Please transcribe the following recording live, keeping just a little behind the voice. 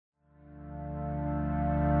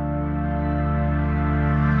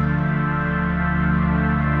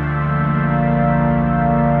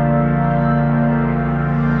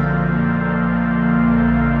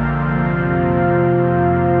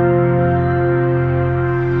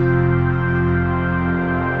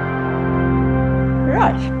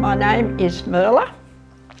Right, my name is Merla.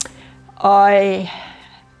 I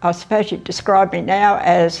suppose you'd describe me now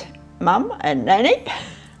as mum and nanny.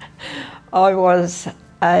 I was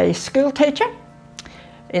a school teacher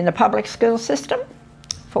in the public school system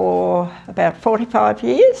for about 45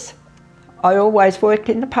 years. I always worked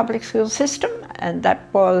in the public school system, and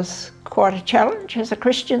that was quite a challenge as a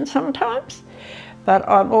Christian sometimes. But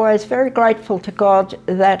I'm always very grateful to God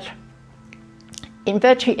that in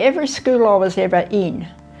virtually every school I was ever in,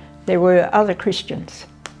 there were other Christians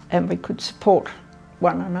and we could support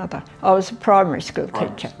one another. I was a primary school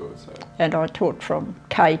teacher and I taught from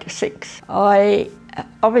K to 6. I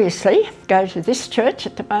obviously go to this church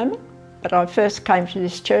at the moment, but I first came to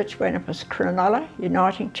this church when it was Cronulla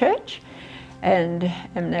Uniting Church and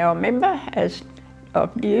am now a member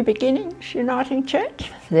of New Beginnings Uniting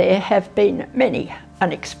Church. There have been many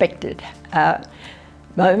unexpected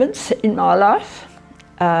moments in my life.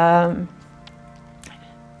 At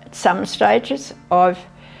some stages I've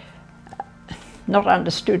not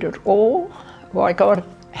understood at all why God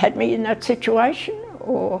had me in that situation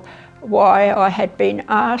or why I had been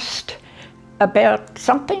asked about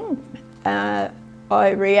something. I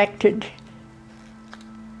reacted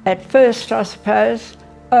at first, I suppose,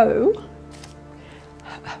 oh,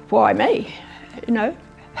 why me? You know,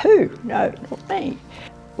 who? No, not me.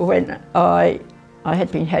 When I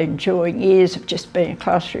had been enjoying years of just being a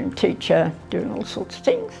classroom teacher, doing all sorts of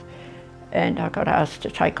things, and I got asked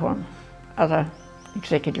to take on other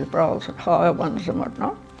executive roles and higher ones and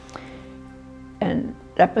whatnot. And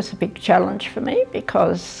that was a big challenge for me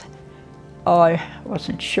because I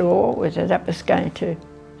wasn't sure whether that was going to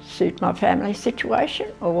suit my family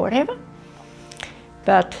situation or whatever.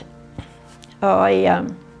 But I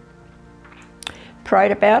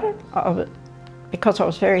prayed about it because I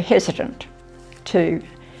was very hesitant to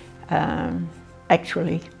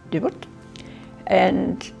actually do it,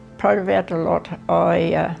 and prayed about it a lot.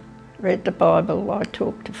 I read the Bible, I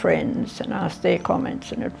talked to friends and asked their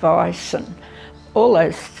comments and advice and all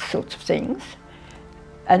those sorts of things.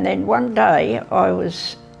 And then one day I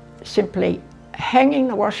was simply hanging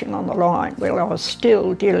the washing on the line while I was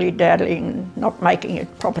still dilly-dallying, not making a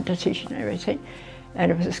proper decision and everything.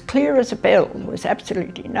 And it was as clear as a bell. There was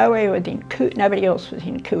absolutely nowhere within nobody else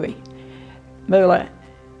within Cooey. Merla,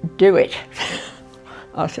 do it.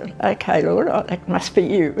 I said, okay, Lord, that must be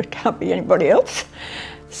you. It can't be anybody else.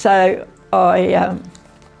 So I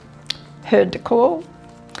heard the call,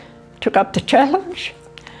 took up the challenge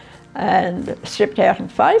and stepped out in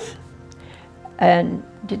faith and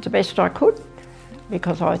did the best I could,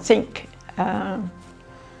 because I think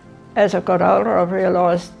as I've got older I've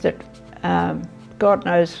realised that God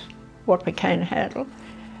knows what we can handle.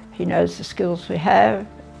 He knows the skills we have.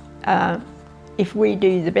 If we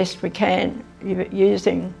do the best we can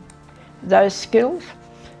using those skills,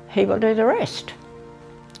 He will do the rest.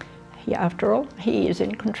 After all, He is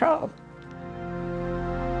in control.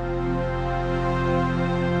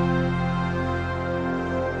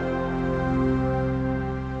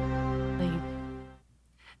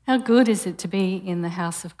 How good is it to be in the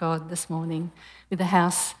house of God this morning, with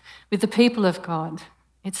the people of God?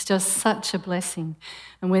 It's just such a blessing.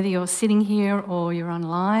 And whether you're sitting here or you're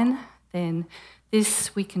online, then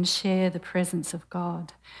we can share the presence of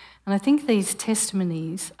God. And I think these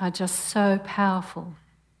testimonies are just so powerful,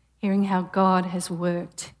 hearing how God has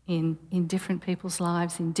worked in different people's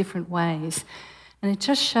lives in different ways. And it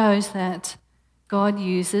just shows that God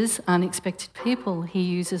uses unexpected people. He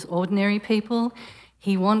uses ordinary people.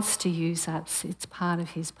 He wants to use us. It's part of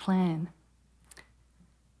His plan.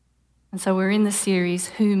 And so we're in the series,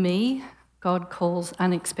 Who Me? God Calls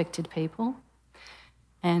Unexpected People.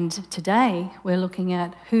 And today we're looking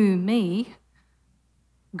at Who Me?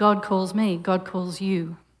 God calls me, God calls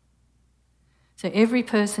you. So every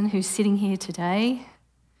person who's sitting here today,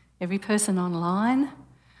 every person online,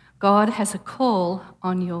 God has a call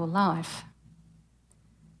on your life.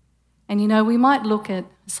 And you know, we might look at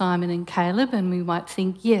Simon and Caleb and we might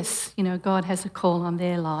think, yes, you know, God has a call on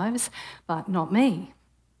their lives, but not me.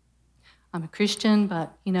 I'm a Christian,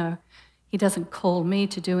 but, you know, He doesn't call me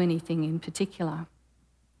to do anything in particular.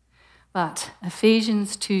 But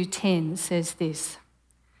Ephesians 2:10 says this: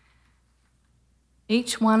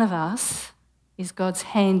 each one of us is God's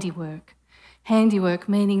handiwork. Handiwork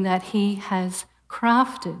meaning that He has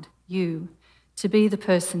crafted you to be the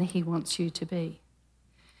person He wants you to be.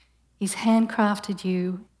 He's handcrafted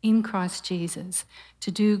you in Christ Jesus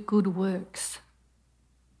to do good works,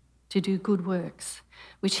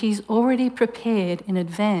 which He's already prepared in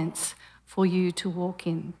advance for you to walk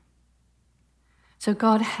in. So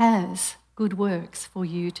God has good works for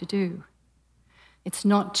you to do. It's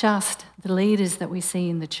not just the leaders that we see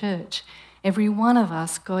in the church. Every one of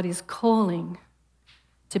us, God is calling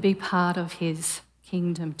to be part of his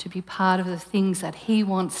kingdom, to be part of the things that he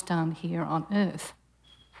wants done here on earth.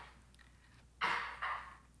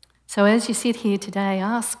 So as you sit here today,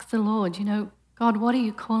 ask the Lord, God, what are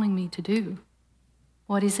you calling me to do?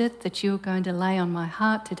 What is it that you're going to lay on my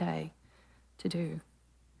heart today to do?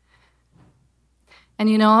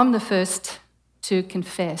 And I'm the first to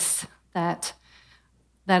confess that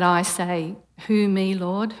I say, who me,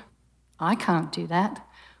 Lord? I can't do that,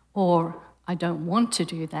 or I don't want to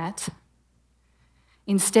do that.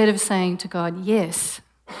 Instead of saying to God, yes,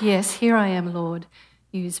 here I am, Lord,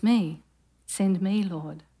 use me, send me,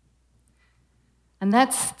 Lord. And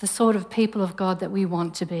that's the sort of people of God that we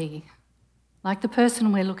want to be. Like the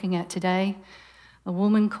person we're looking at today, a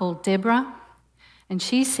woman called Deborah, and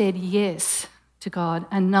she said yes to God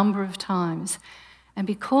a number of times. And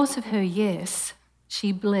because of her yes,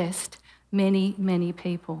 she blessed many, many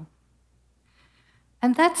people.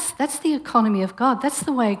 And that's the economy of God. That's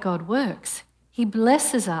the way God works. He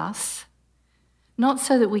blesses us, not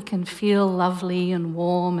so that we can feel lovely and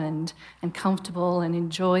warm and comfortable and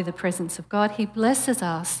enjoy the presence of God. He blesses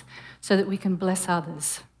us so that we can bless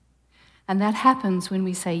others. And that happens when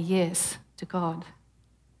we say yes to God.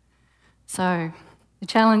 So the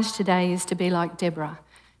challenge today is to be like Deborah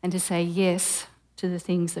and to say yes to the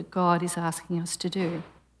things that God is asking us to do.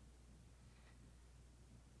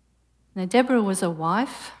 Now, Deborah was a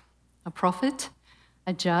wife, a prophet,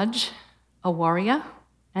 a judge, a warrior,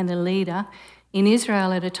 and a leader in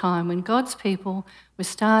Israel at a time when God's people were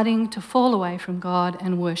starting to fall away from God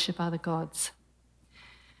and worship other gods.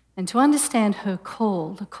 And to understand her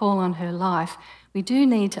call, the call on her life, we do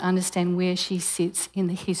need to understand where she sits in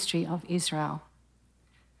the history of Israel.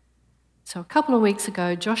 So a couple of weeks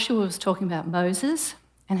ago, Joshua was talking about Moses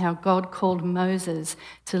and how God called Moses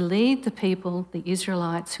to lead the people, the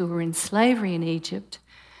Israelites who were in slavery in Egypt,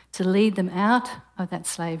 to lead them out of that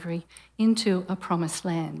slavery into a promised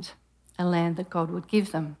land, a land that God would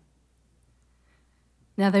give them.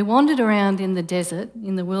 Now, they wandered around in the desert,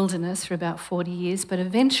 in the wilderness, for about 40 years, but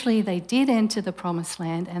eventually they did enter the promised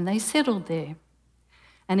land and they settled there.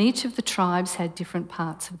 And each of the tribes had different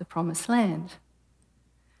parts of the promised land.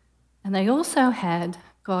 And they also had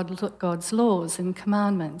God's laws and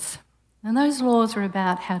commandments. And those laws were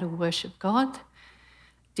about how to worship God,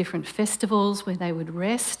 different festivals where they would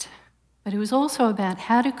rest, but it was also about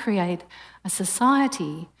how to create a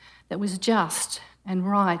society that was just and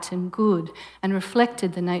right and good and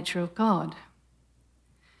reflected the nature of God.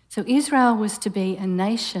 So Israel was to be a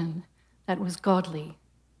nation that was godly,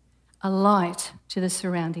 a light to the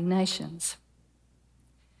surrounding nations.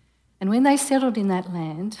 And when they settled in that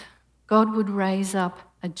land, God would raise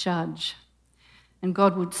up a judge, and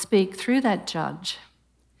God would speak through that judge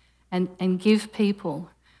and give people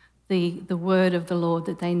the word of the Lord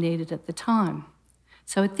that they needed at the time.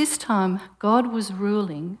 So at this time, God was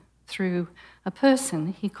ruling through a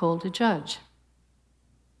person he called a judge.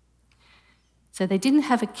 So they didn't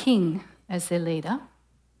have a king as their leader.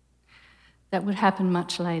 That would happen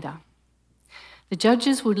much later. The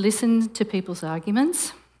judges would listen to people's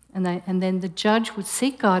arguments, and then the judge would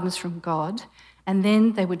seek guidance from God, and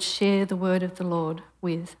then they would share the word of the Lord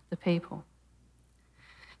with the people.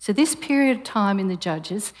 So this period of time in the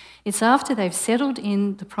judges, it's after they've settled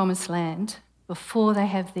in the promised land, before they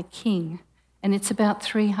have their king, and it's about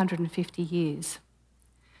 350 years.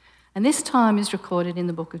 And this time is recorded in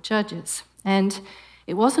the book of Judges, and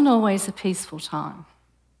it wasn't always a peaceful time.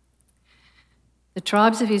 The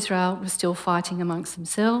tribes of Israel were still fighting amongst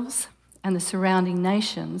themselves, and the surrounding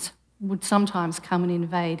nations would sometimes come and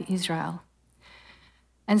invade Israel.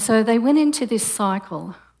 And so they went into this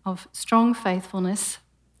cycle of strong faithfulness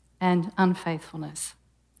and unfaithfulness.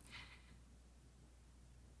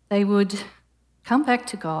 They would come back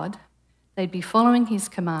to God, they'd be following his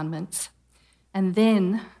commandments, and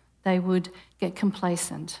then they would get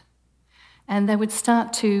complacent. And they would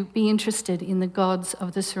start to be interested in the gods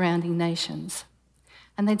of the surrounding nations.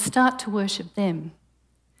 And they'd start to worship them.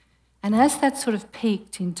 And as that sort of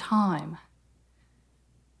peaked in time,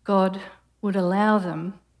 God would allow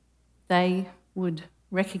them, they would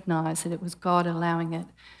recognise that it was God allowing it,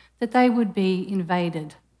 that they would be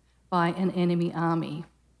invaded by an enemy army.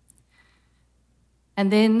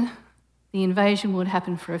 And then the invasion would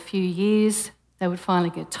happen for a few years. They would finally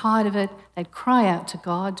get tired of it. They'd cry out to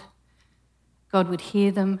God. God would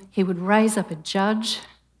hear them. He would raise up a judge,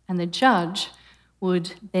 and the judge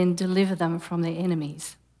would then deliver them from their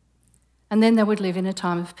enemies. And then they would live in a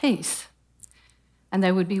time of peace. And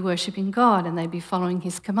they would be worshipping God, and they'd be following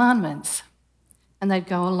his commandments. And they'd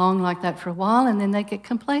go along like that for a while, and then they'd get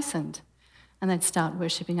complacent, and they'd start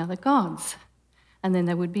worshipping other gods. And then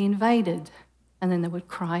they would be invaded, and then they would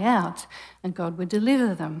cry out, and God would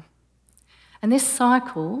deliver them. And this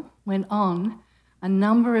cycle went on a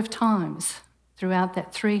number of times throughout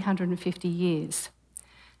that 350 years.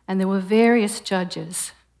 And there were various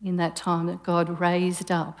judges in that time that God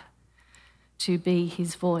raised up to be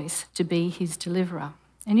his voice, to be his deliverer.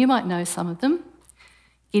 And you might know some of them.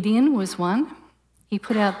 Gideon was one. He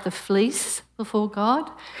put out the fleece before God.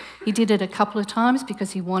 He did it a couple of times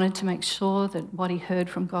because he wanted to make sure that what he heard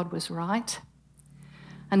from God was right.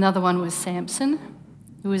 Another one was Samson,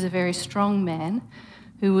 who was a very strong man,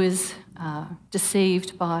 who was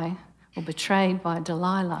deceived by or betrayed by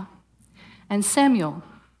Delilah. And Samuel.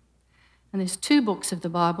 And there's 2 books of the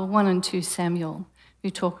Bible, 1 and 2 Samuel, who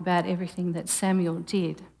talk about everything that Samuel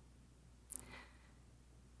did.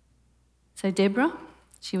 So Deborah,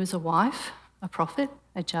 she was a wife, a prophet,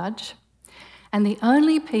 a judge, and the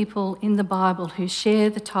only people in the Bible who share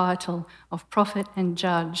the title of prophet and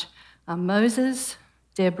judge are Moses,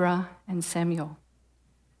 Deborah, and Samuel.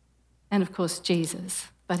 And of course Jesus,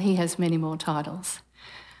 but he has many more titles.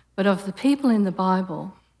 But of the people in the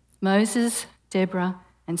Bible, Moses, Deborah,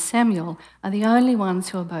 and Samuel are the only ones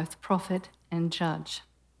who are both prophet and judge.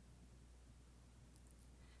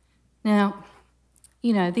 Now,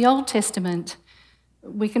 you know, the Old Testament,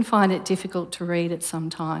 we can find it difficult to read it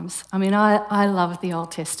sometimes. I mean, I love the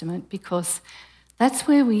Old Testament because that's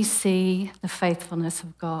where we see the faithfulness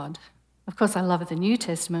of God. Of course, I love the New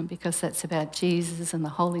Testament because that's about Jesus and the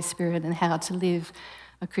Holy Spirit and how to live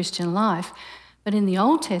a Christian life. But in the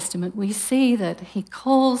Old Testament, we see that he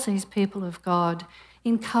calls these people of God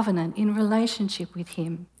in covenant, in relationship with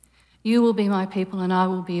him. You will be my people and I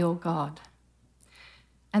will be your God.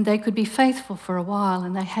 And they could be faithful for a while,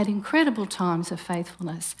 and they had incredible times of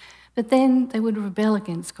faithfulness, but then they would rebel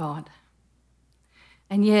against God.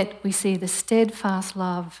 And yet we see the steadfast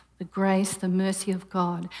love, the grace, the mercy of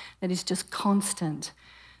God that is just constant,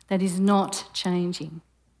 that is not changing.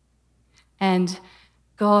 And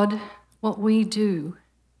God, what we do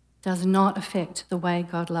does not affect the way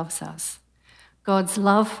God loves us. God's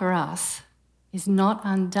love for us is not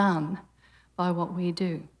undone by what we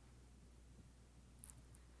do.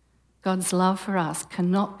 God's love for us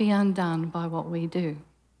cannot be undone by what we do.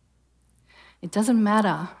 It doesn't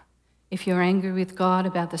matter if you're angry with God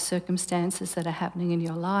about the circumstances that are happening in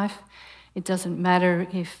your life. It doesn't matter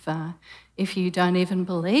if you don't even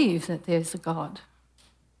believe that there's a God,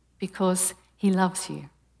 because he loves you.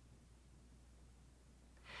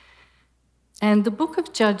 And the book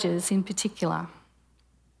of Judges in particular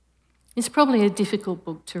is probably a difficult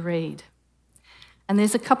book to read. And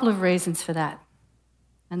there's a couple of reasons for that.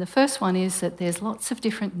 And the first one is that there's lots of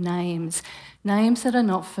different names that are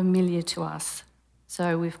not familiar to us.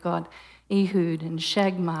 So we've got Ehud and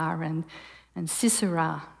Shagmar and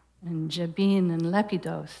Sisera and Jabin and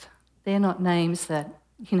Lapidoth. They're not names that,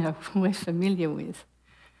 we're familiar with.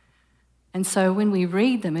 And so when we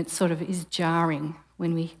read them, it sort of is jarring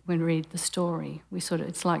when we read the story.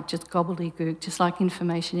 It's like just gobbledygook, just like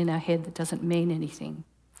information in our head that doesn't mean anything.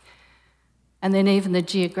 And then even the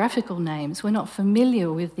geographical names, we're not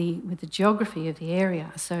familiar with the geography of the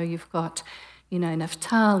area. So you've got,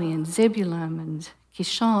 Naphtali and Zebulun and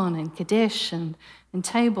Kishon and Kadesh and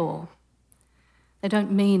Tabor. They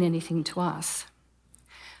don't mean anything to us.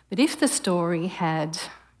 But if the story had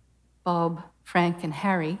Bob, Frank and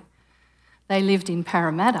Harry, they lived in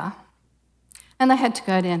Parramatta and they had to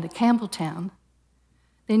go down to Campbelltown,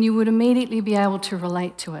 then you would immediately be able to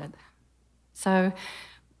relate to it. So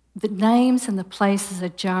the names and the places are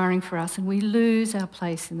jarring for us and we lose our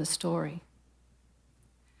place in the story.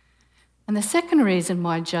 And the second reason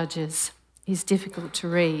why Judges is difficult to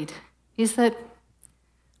read is that,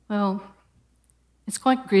 it's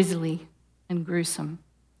quite grisly and gruesome.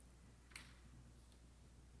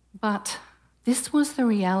 But this was the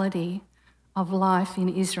reality of life in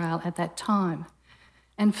Israel at that time.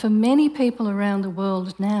 And for many people around the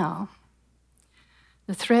world now,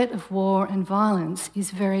 the threat of war and violence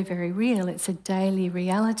is very, very real. It's a daily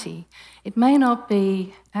reality. It may not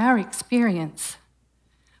be our experience,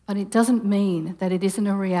 but it doesn't mean that it isn't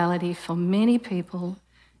a reality for many people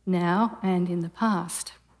now and in the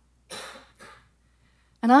past.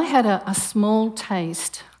 And I had a small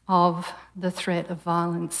taste of the threat of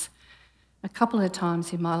violence a couple of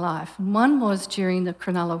times in my life. And one was during the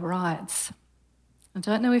Cronulla riots. I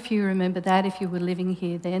don't know if you remember that, if you were living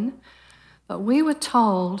here then, but we were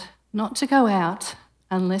told not to go out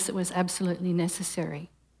unless it was absolutely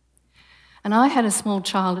necessary. And I had a small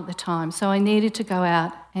child at the time, so I needed to go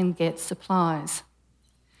out and get supplies.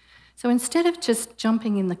 So instead of just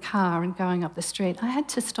jumping in the car and going up the street, I had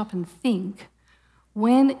to stop and think,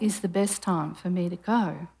 when is the best time for me to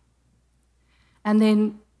go? And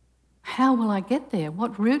then, how will I get there?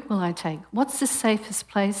 What route will I take? What's the safest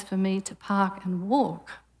place for me to park and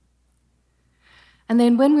walk? And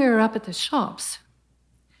then when we were up at the shops,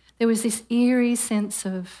 there was this eerie sense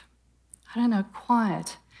of,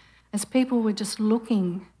 quiet, as people were just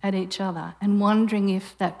looking at each other and wondering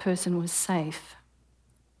if that person was safe.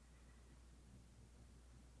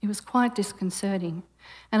 It was quite disconcerting.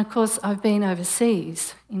 And of course, I've been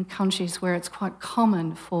overseas in countries where it's quite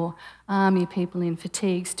common for army people in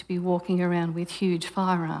fatigues to be walking around with huge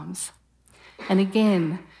firearms. And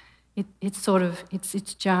again,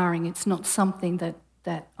 it's jarring. It's not something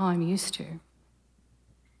that I'm used to.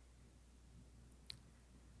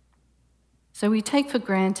 So we take for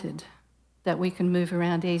granted that we can move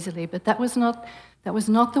around easily, but that was not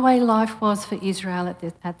the way life was for Israel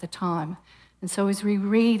at the time. And so as we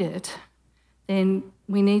read it, then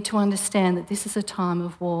we need to understand that this is a time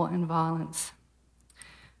of war and violence.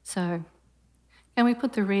 So, can we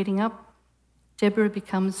put the reading up? Deborah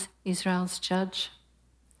becomes Israel's judge.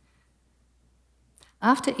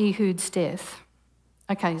 After Ehud's death,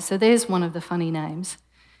 okay, so there's one of the funny names.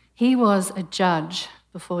 He was a judge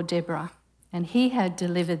before Deborah, and he had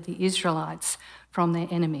delivered the Israelites from their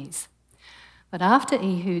enemies. But after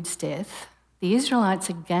Ehud's death, the Israelites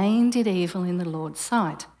again did evil in the Lord's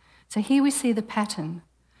sight. So here we see the pattern,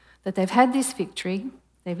 that they've had this victory,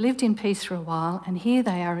 they've lived in peace for a while, and here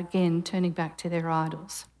they are again turning back to their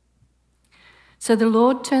idols. So the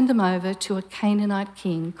Lord turned them over to a Canaanite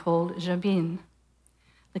king called Jabin.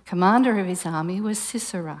 The commander of his army was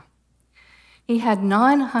Sisera. He had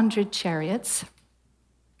 900 chariots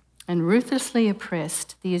and ruthlessly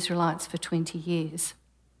oppressed the Israelites for 20 years.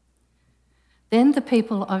 Then the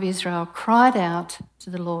people of Israel cried out to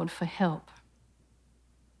the Lord for help.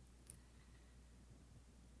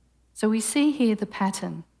 So we see here the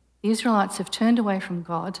pattern. The Israelites have turned away from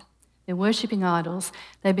God. They're worshipping idols.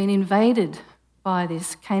 They've been invaded by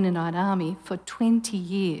this Canaanite army for 20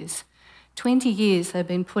 years. 20 years they've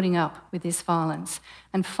been putting up with this violence.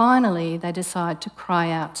 And finally they decide to cry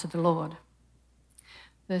out to the Lord.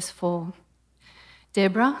 Verse 4.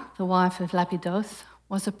 Deborah, the wife of Lapidoth,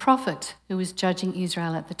 was a prophet who was judging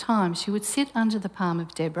Israel at the time. She would sit under the palm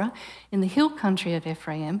of Deborah in the hill country of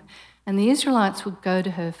Ephraim, and the Israelites would go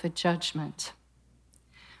to her for judgment.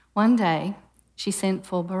 One day, she sent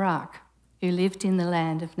for Barak, who lived in the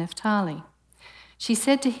land of Naphtali. She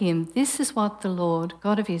said to him, "This is what the Lord,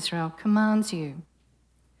 God of Israel, commands you.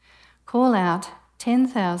 Call out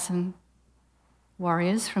 10,000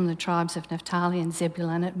 warriors from the tribes of Naphtali and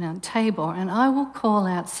Zebulun at Mount Tabor, and I will call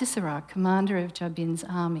out Sisera, commander of Jabin's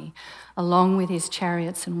army, along with his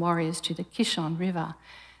chariots and warriors to the Kishon River.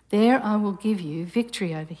 There I will give you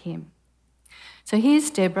victory over him." So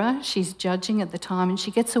here's Deborah, she's judging at the time, and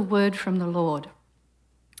she gets a word from the Lord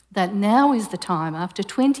that now is the time, after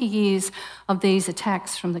 20 years of these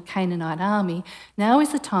attacks from the Canaanite army, now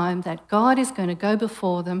is the time that God is going to go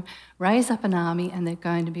before them, raise up an army, and they're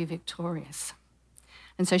going to be victorious.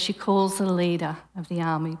 And so she calls the leader of the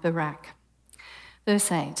army, Barak.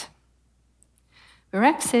 Verse 8.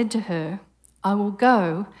 Barak said to her, "I will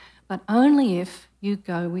go, but only if you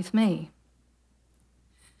go with me."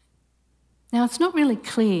 Now, it's not really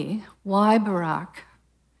clear why Barak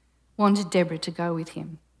wanted Deborah to go with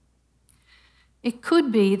him. It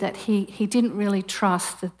could be that he didn't really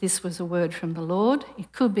trust that this was a word from the Lord.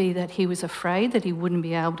 It could be that he was afraid that he wouldn't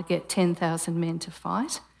be able to get 10,000 men to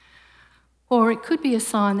fight. Or it could be a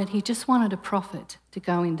sign that he just wanted a prophet to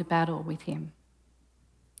go into battle with him.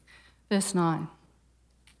 Verse 9.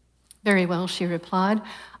 "Very well," she replied,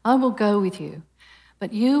 "I will go with you,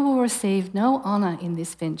 but you will receive no honour in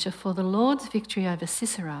this venture, for the Lord's victory over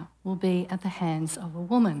Sisera will be at the hands of a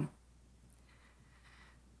woman."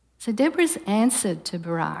 So Deborah's answer to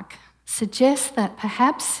Barak suggests that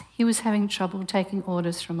perhaps he was having trouble taking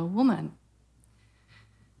orders from a woman.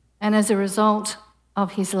 And as a result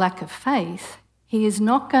of his lack of faith, he is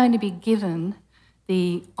not going to be given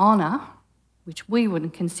the honour, which we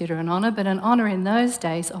wouldn't consider an honour, but an honour in those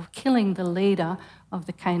days of killing the leader of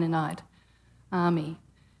the Canaanite army.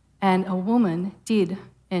 And a woman did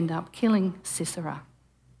end up killing Sisera.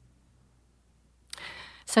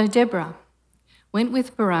 So Deborah went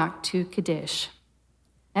with Barak to Kadesh.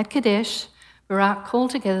 At Kadesh, Barak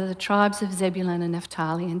called together the tribes of Zebulun and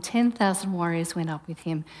Naphtali, and 10,000 warriors went up with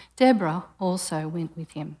him. Deborah also went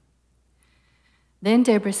with him. Then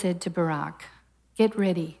Deborah said to Barak, "Get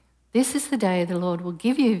ready. This is the day the Lord will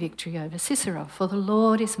give you victory over Sisera, for the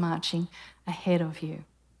Lord is marching ahead of you."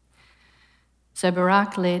 So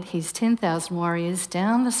Barak led his 10,000 warriors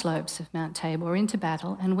down the slopes of Mount Tabor into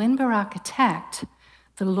battle, and when Barak attacked,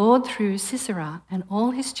 the Lord threw Sisera and all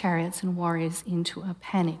his chariots and warriors into a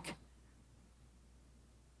panic.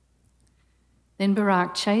 Then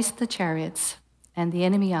Barak chased the chariots and the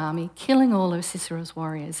enemy army, killing all of Sisera's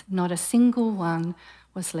warriors. Not a single one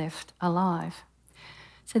was left alive.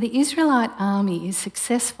 So the Israelite army is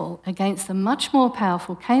successful against the much more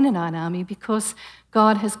powerful Canaanite army because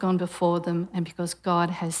God has gone before them and because God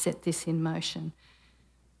has set this in motion.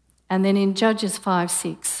 And then in Judges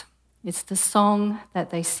 5:6, it's the song that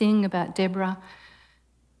they sing about Deborah.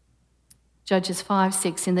 Judges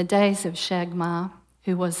 5:6, in the days of Shagmar,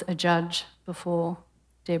 who was a judge before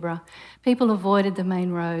Deborah, people avoided the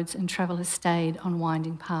main roads and travellers stayed on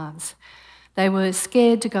winding paths. They were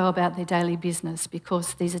scared to go about their daily business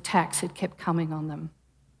because these attacks had kept coming on them.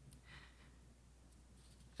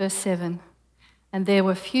 Verse 7, and there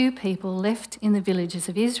were few people left in the villages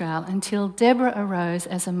of Israel until Deborah arose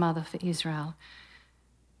as a mother for Israel.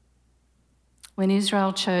 When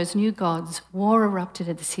Israel chose new gods, war erupted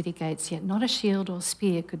at the city gates, yet not a shield or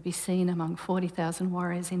spear could be seen among 40,000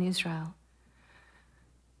 warriors in Israel.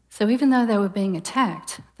 So even though they were being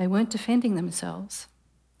attacked, they weren't defending themselves.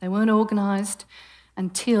 They weren't organised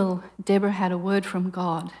until Deborah had a word from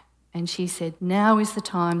God and she said, now is the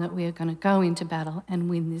time that we are going to go into battle and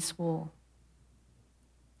win this war.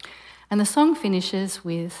 And the song finishes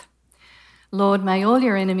with, Lord, may all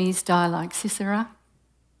your enemies die like Sisera,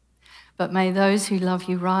 but may those who love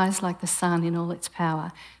you rise like the sun in all its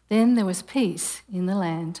power. Then there was peace in the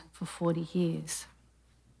land for 40 years.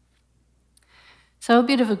 So a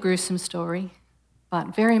bit of a gruesome story,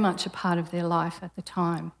 but very much a part of their life at the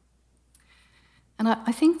time. And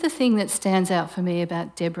I think the thing that stands out for me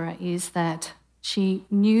about Deborah is that she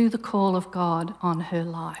knew the call of God on her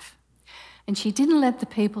life. And she didn't let the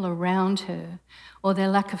people around her or their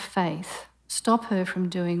lack of faith stop her from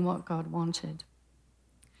doing what God wanted.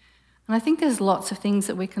 And I think there's lots of things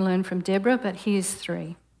that we can learn from Deborah, but here's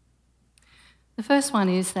 3. The first one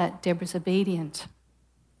is that Deborah's obedient.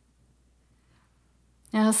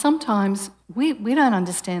 Now, sometimes we don't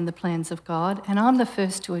understand the plans of God, and I'm the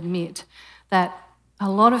first to admit that a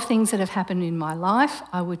lot of things that have happened in my life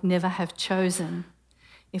I would never have chosen.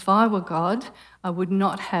 If I were God, I would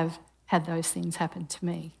not have had those things happen to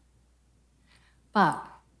me. But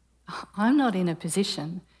I'm not in a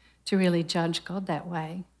position to really judge God that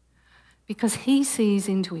way because he sees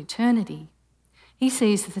into eternity. He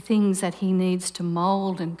sees the things that he needs to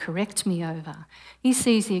mould and correct me over. He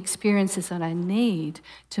sees the experiences that I need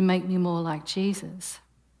to make me more like Jesus.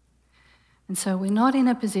 And so we're not in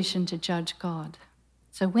a position to judge God.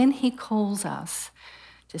 So when he calls us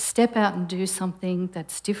to step out and do something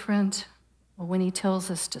that's different, or when he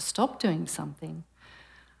tells us to stop doing something,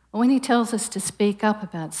 or when he tells us to speak up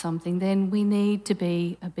about something, then we need to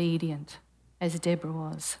be obedient, as Deborah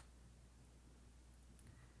was.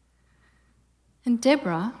 And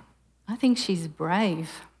Deborah, I think she's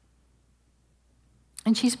brave.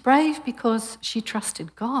 And she's brave because she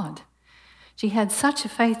trusted God. She had such a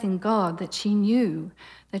faith in God that she knew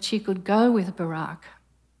that she could go with Barak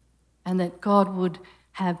and that God would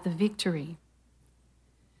have the victory.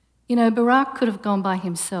 You know, Barak could have gone by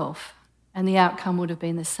himself and the outcome would have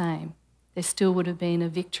been the same. There still would have been a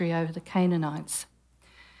victory over the Canaanites.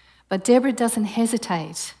 But Deborah doesn't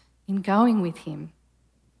hesitate in going with him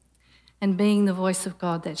and being the voice of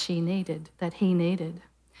God that he needed.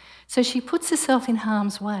 So she puts herself in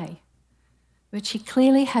harm's way, but she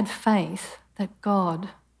clearly had faith that God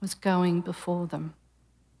was going before them.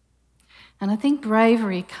 And I think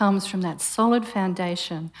bravery comes from that solid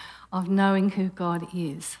foundation of knowing who God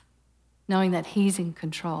is, knowing that he's in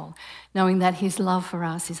control, knowing that his love for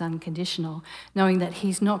us is unconditional, knowing that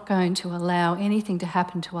he's not going to allow anything to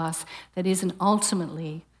happen to us that isn't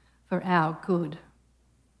ultimately for our good.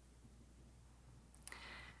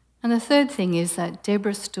 And the third thing is that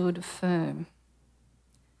Deborah stood firm.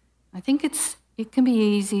 I think it can be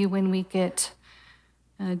easy when we get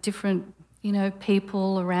different,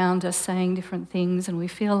 people around us saying different things and we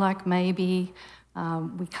feel like maybe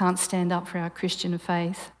we can't stand up for our Christian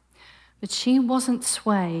faith. But she wasn't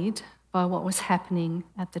swayed by what was happening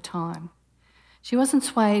at the time. She wasn't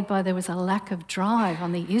swayed by there was a lack of drive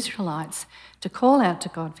on the Israelites to call out to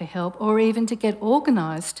God for help or even to get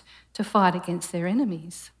organised to fight against their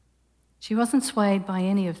enemies. She wasn't swayed by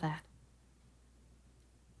any of that.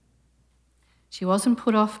 She wasn't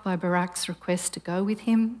put off by Barak's request to go with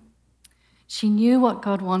him. She knew what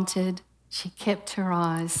God wanted. She kept her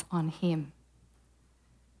eyes on him.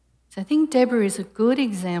 So I think Deborah is a good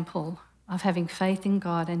example of having faith in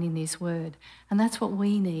God and in his word. And that's what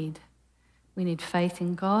we need, We need faith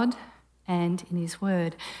in God and in His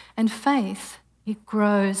Word. And faith, it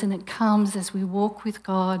grows and it comes as we walk with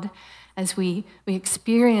God, as we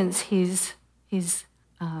experience His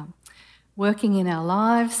working in our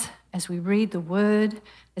lives, as we read the Word,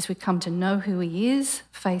 as we come to know who He is,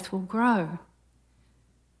 faith will grow.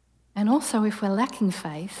 And also, if we're lacking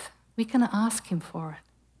faith, we can ask Him for it,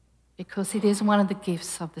 because it is one of the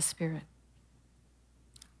gifts of the Spirit.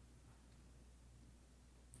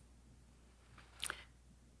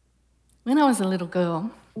 When I was a little girl,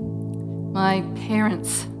 my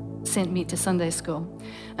parents sent me to Sunday school.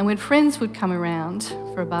 And when friends would come around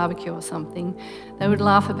for a barbecue or something, they would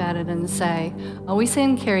laugh about it and say, "Oh, we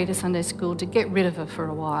send Kerry to Sunday school to get rid of her for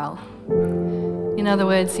a while." In other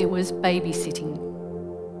words, it was babysitting.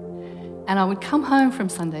 And I would come home from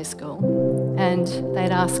Sunday school and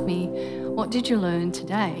they'd ask me, "What did you learn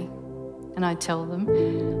today?" And I'd tell them,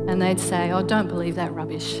 and they'd say, "Oh, don't believe that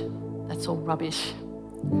rubbish. That's all rubbish."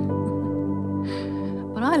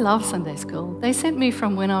 But I love Sunday school. They sent me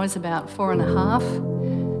from when I was about 4.5.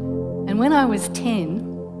 And when I was 10,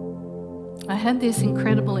 I had this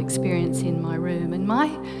incredible experience in my room. And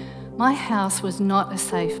my house was not a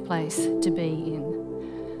safe place to be in.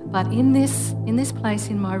 But in this place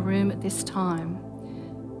in my room at this time,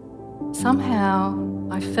 somehow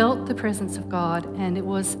I felt the presence of God, and it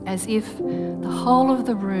was as if the whole of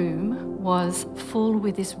the room was full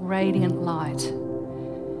with this radiant light.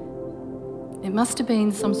 It must have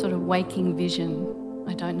been some sort of waking vision.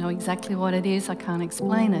 I don't know exactly what it is, I can't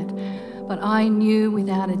explain it. But I knew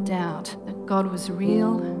without a doubt that God was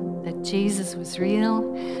real, that Jesus was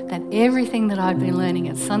real, that everything that I'd been learning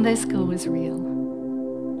at Sunday school was real.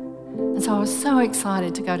 And so I was so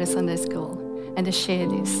excited to go to Sunday school and to share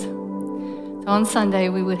this. So on Sunday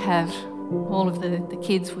we would have, all of the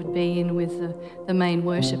kids would be in with the main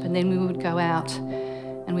worship, and then we would go out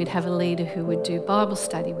and we'd have a leader who would do Bible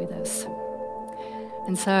study with us.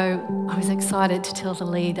 And so I was excited to tell the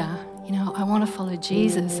leader, you know, I want to follow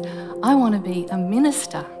Jesus. I want to be a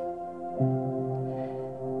minister.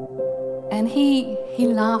 And he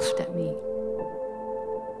laughed at me.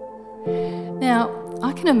 Now,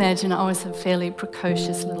 I can imagine I was a fairly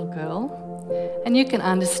precocious little girl, and you can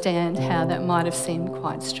understand how that might have seemed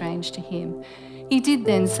quite strange to him. He did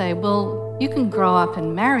then say, "Well, you can grow up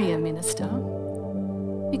and marry a minister,"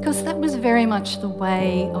 because that was very much the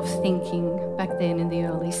way of thinking back then in the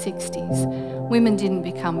early 60s. Women didn't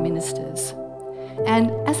become ministers.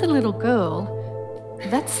 And as a little girl,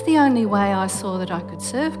 that's the only way I saw that I could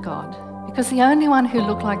serve God, because the only one who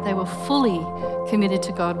looked like they were fully committed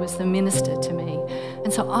to God was the minister to me.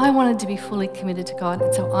 And so I wanted to be fully committed to God,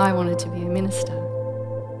 and so I wanted to be a minister.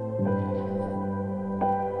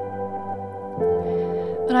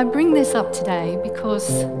 But I bring this up today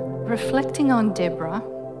because reflecting on Deborah,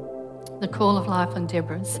 the call of life on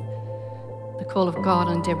Deborah's, the call of God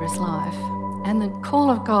on Deborah's life, and the call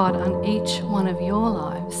of God on each one of your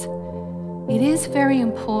lives, it is very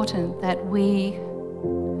important that we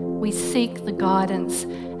seek the guidance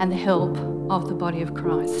and the help of the body of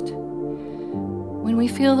Christ. When we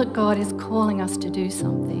feel that God is calling us to do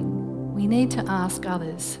something, we need to ask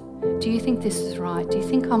others, do you think this is right? Do you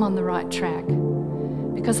think I'm on the right track?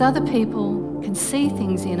 Because other people can see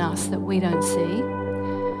things in us that we don't see,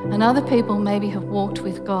 and other people maybe have walked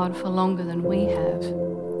with God for longer than we have.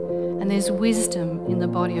 And there's wisdom in the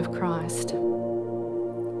body of Christ.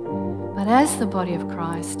 But as the body of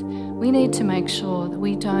Christ, we need to make sure that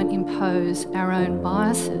we don't impose our own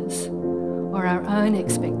biases or our own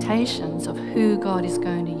expectations of who God is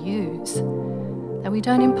going to use. That we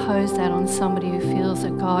don't impose that on somebody who feels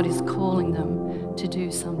that God is calling them to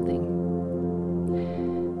do something.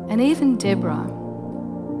 And even Deborah,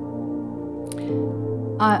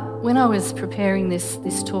 when I was preparing this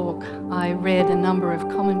talk, I read a number of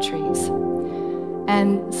commentaries,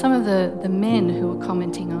 and some of the men who were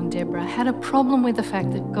commenting on Deborah had a problem with the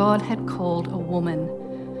fact that God had called a woman.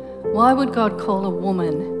 Why would God call a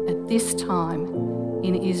woman at this time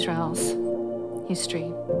in Israel's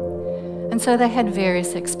history? And so they had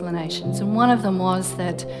various explanations, and one of them was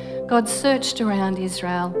that God searched around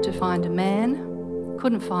Israel to find a man,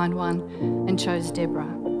 couldn't find one, and chose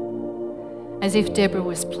Deborah, as if Deborah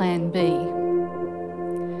was plan B.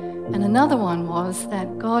 And another one was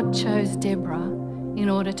that God chose Deborah in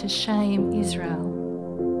order to shame Israel.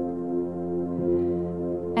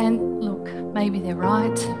 And look, maybe they're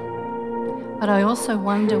right, but I also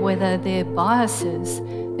wonder whether their biases,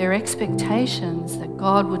 their expectations that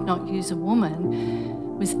God would not use a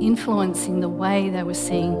woman, was influencing the way they were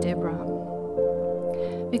seeing Deborah.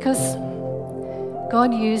 Because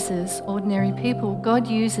God uses ordinary people. God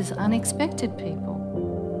uses unexpected people.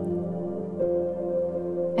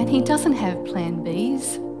 He doesn't have plan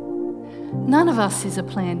Bs. None of us is a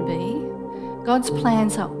plan B. God's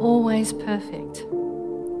plans are always perfect.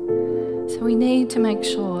 So we need to make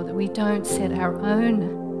sure that we don't set our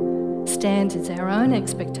own standards, our own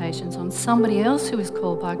expectations on somebody else who is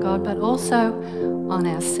called by God, but also on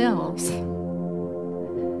ourselves.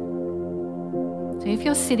 So if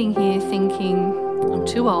you're sitting here thinking, I'm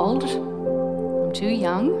too old, I'm too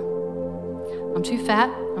young, I'm too fat,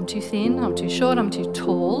 I'm too thin, I'm too short, I'm too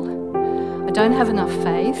tall, I don't have enough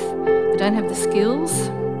faith, I don't have the skills,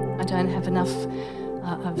 I don't have enough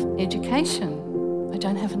of education, I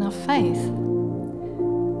don't have enough faith.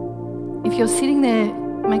 If you're sitting there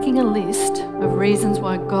making a list of reasons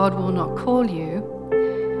why God will not call you,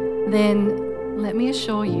 then let me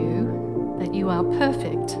assure you that you are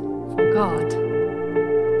perfect for God.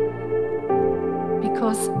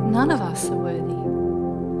 Because none of us are worthy.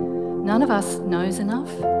 None of us knows enough.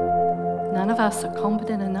 None of us are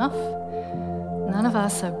competent enough. None of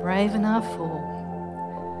us are brave enough, or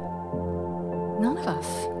none of us.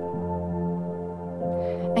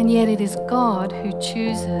 And yet it is God who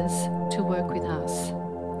chooses to work with us.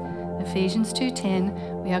 Ephesians 2:10,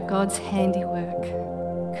 we are God's handiwork,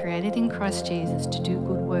 created in Christ Jesus to do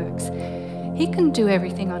good works. He can do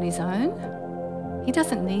everything on his own. He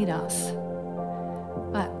doesn't need us.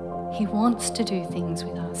 But he wants to do things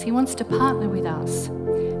with us. He wants to partner with us.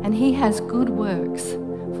 And he has good works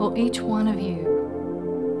for each one of you.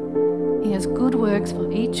 He has good works for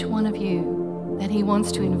each one of you that he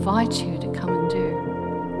wants to invite you to come and do.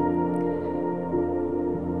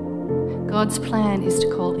 God's plan is to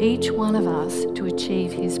call each one of us to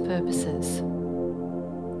achieve his purposes.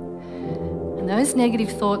 And those negative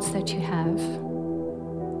thoughts that you have,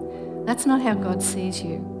 that's not how God sees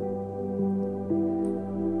you.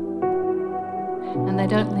 And they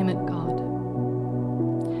don't limit God.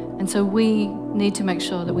 And so we need to make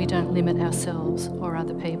sure that we don't limit ourselves or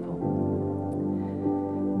other people.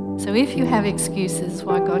 So if you have excuses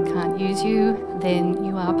why God can't use you, then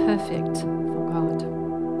you are perfect for God.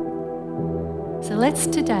 So let's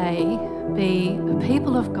today be a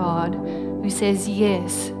people of God who says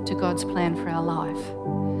yes to God's plan for our life.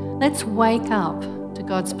 Let's wake up to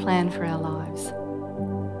God's plan for our lives.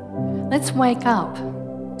 Let's wake up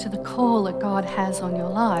to the call that God has on your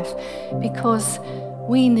life, because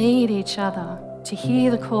we need each other to hear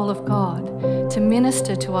the call of God, to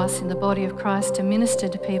minister to us in the body of Christ, to minister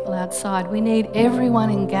to people outside. We need everyone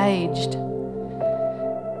engaged.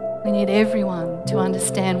 We need everyone to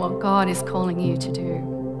understand what God is calling you to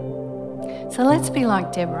do. So let's be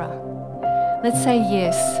like Deborah. Let's say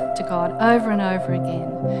yes to God over and over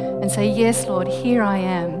again and say, yes, Lord, here I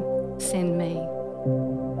am, send me.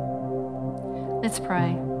 Let's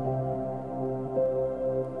pray.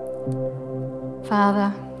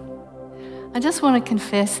 Father, I just want to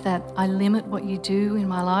confess that I limit what you do in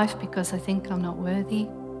my life because I think I'm not worthy.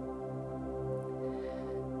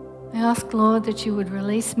 I ask, Lord, that you would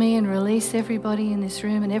release me and release everybody in this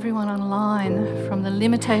room and everyone online from the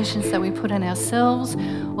limitations that we put on ourselves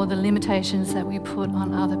or the limitations that we put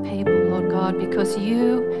on other people, Lord God, because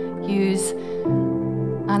you use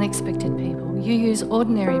unexpected people. You use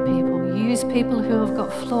ordinary people. You use people who have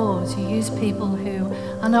got flaws. You use people who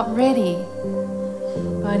are not ready.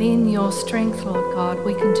 But in your strength, Lord God,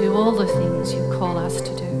 we can do all the things you call us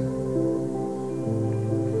to do.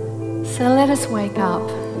 So let us wake up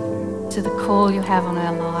to the call you have on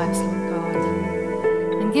our lives, Lord God.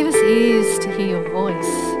 And give us ears to hear your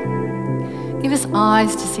voice. Give us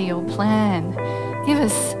eyes to see your plan. Give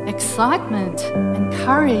us excitement and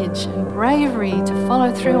courage and bravery to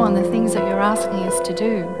follow through on the things that you're asking us to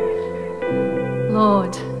do.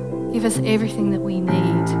 Lord, give us everything that we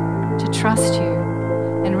need to trust you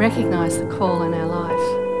and recognize the call in our life.